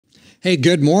Hey,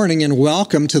 good morning and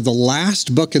welcome to the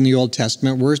last book in the Old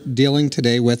Testament. We're dealing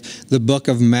today with the book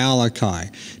of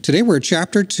Malachi. Today we're at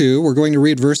chapter 2. We're going to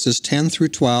read verses 10 through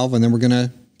 12, and then we're going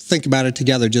to think about it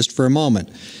together just for a moment.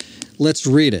 Let's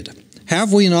read it.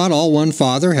 Have we not all one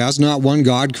Father? Has not one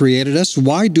God created us?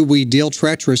 Why do we deal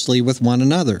treacherously with one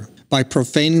another? By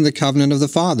profaning the covenant of the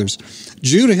fathers.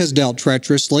 Judah has dealt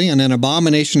treacherously, and an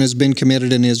abomination has been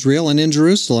committed in Israel and in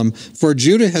Jerusalem. For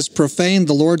Judah has profaned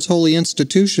the Lord's holy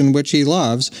institution, which he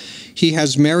loves. He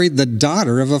has married the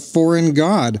daughter of a foreign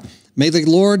god. May the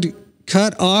Lord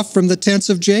cut off from the tents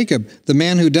of Jacob the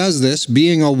man who does this,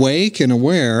 being awake and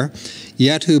aware,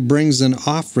 yet who brings an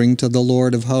offering to the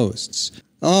Lord of hosts.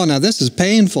 Oh, now this is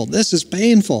painful. This is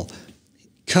painful.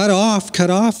 Cut off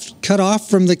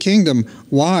from the kingdom.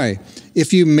 Why?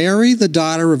 If you marry the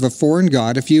daughter of a foreign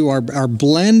god, if you are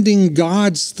blending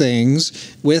God's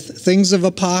things with things of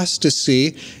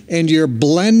apostasy, and you're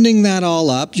blending that all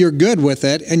up, you're good with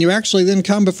it, and you actually then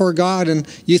come before God and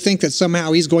you think that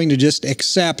somehow he's going to just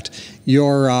accept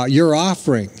your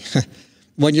offering.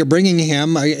 When you're bringing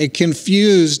him a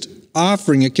confused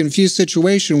offering, a confused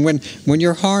situation, when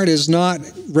your heart is not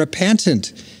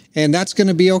repentant, and that's going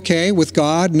to be okay with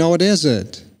God? No, it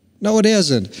isn't. No, it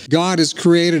isn't. God has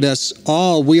created us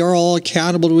all. We are all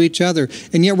accountable to each other,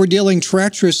 and yet we're dealing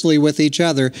treacherously with each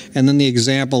other. And then the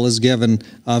example is given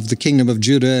of the kingdom of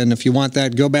Judah. And if you want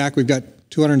that, go back. We've got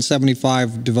 275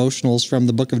 devotionals from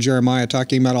the book of Jeremiah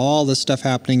talking about all this stuff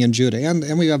happening in Judah.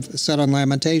 And we have set on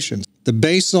Lamentations. The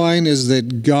baseline is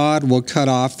that God will cut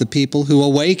off the people who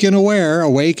awake and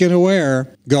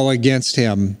aware, go against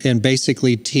him and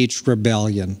basically teach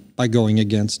rebellion by going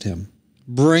against him,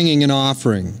 bringing an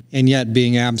offering and yet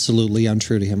being absolutely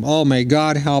untrue to him. Oh, may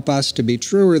God help us to be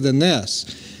truer than this.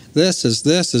 This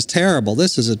is terrible.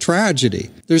 This is a tragedy.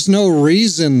 There's no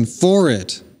reason for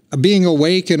it. Being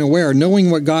awake and aware, knowing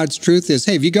what God's truth is.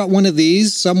 Hey, have you got one of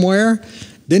these somewhere?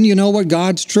 Then you know what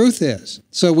God's truth is.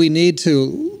 So we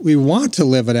want to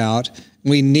live it out.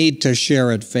 We need to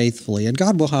share it faithfully, and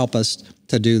God will help us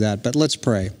to do that. But let's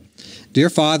pray. Dear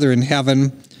Father in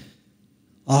heaven,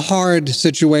 a hard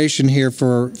situation here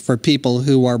for people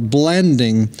who are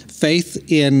blending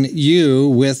faith in you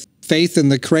with faith in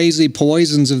the crazy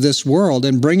poisons of this world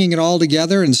and bringing it all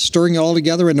together and stirring it all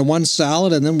together into one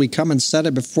salad, and then we come and set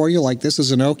it before you like this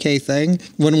is an okay thing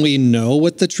when we know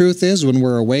what the truth is, when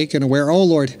we're awake and aware. Oh,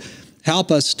 Lord,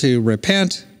 help us to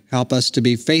repent. Help us to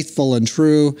be faithful and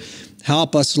true.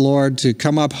 Help us, Lord, to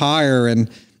come up higher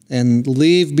and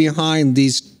leave behind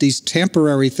these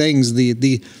temporary things,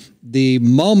 the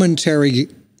momentary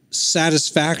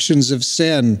satisfactions of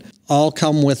sin. All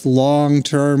come with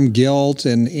long-term guilt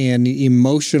and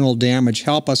emotional damage.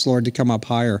 Help us, Lord, to come up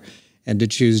higher and to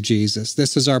choose Jesus.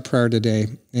 This is our prayer today.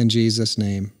 In Jesus'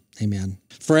 name, amen.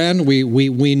 Friend,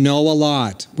 we know a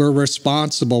lot. We're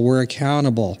responsible. We're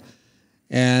accountable.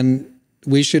 And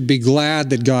we should be glad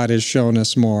that God has shown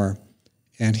us more.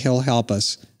 And he'll help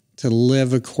us to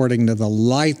live according to the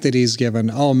light that he's given.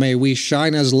 Oh, may we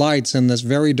shine as lights in this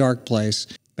very dark place.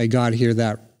 May God hear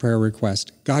that prayer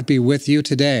request. God be with you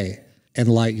today and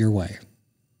light your way.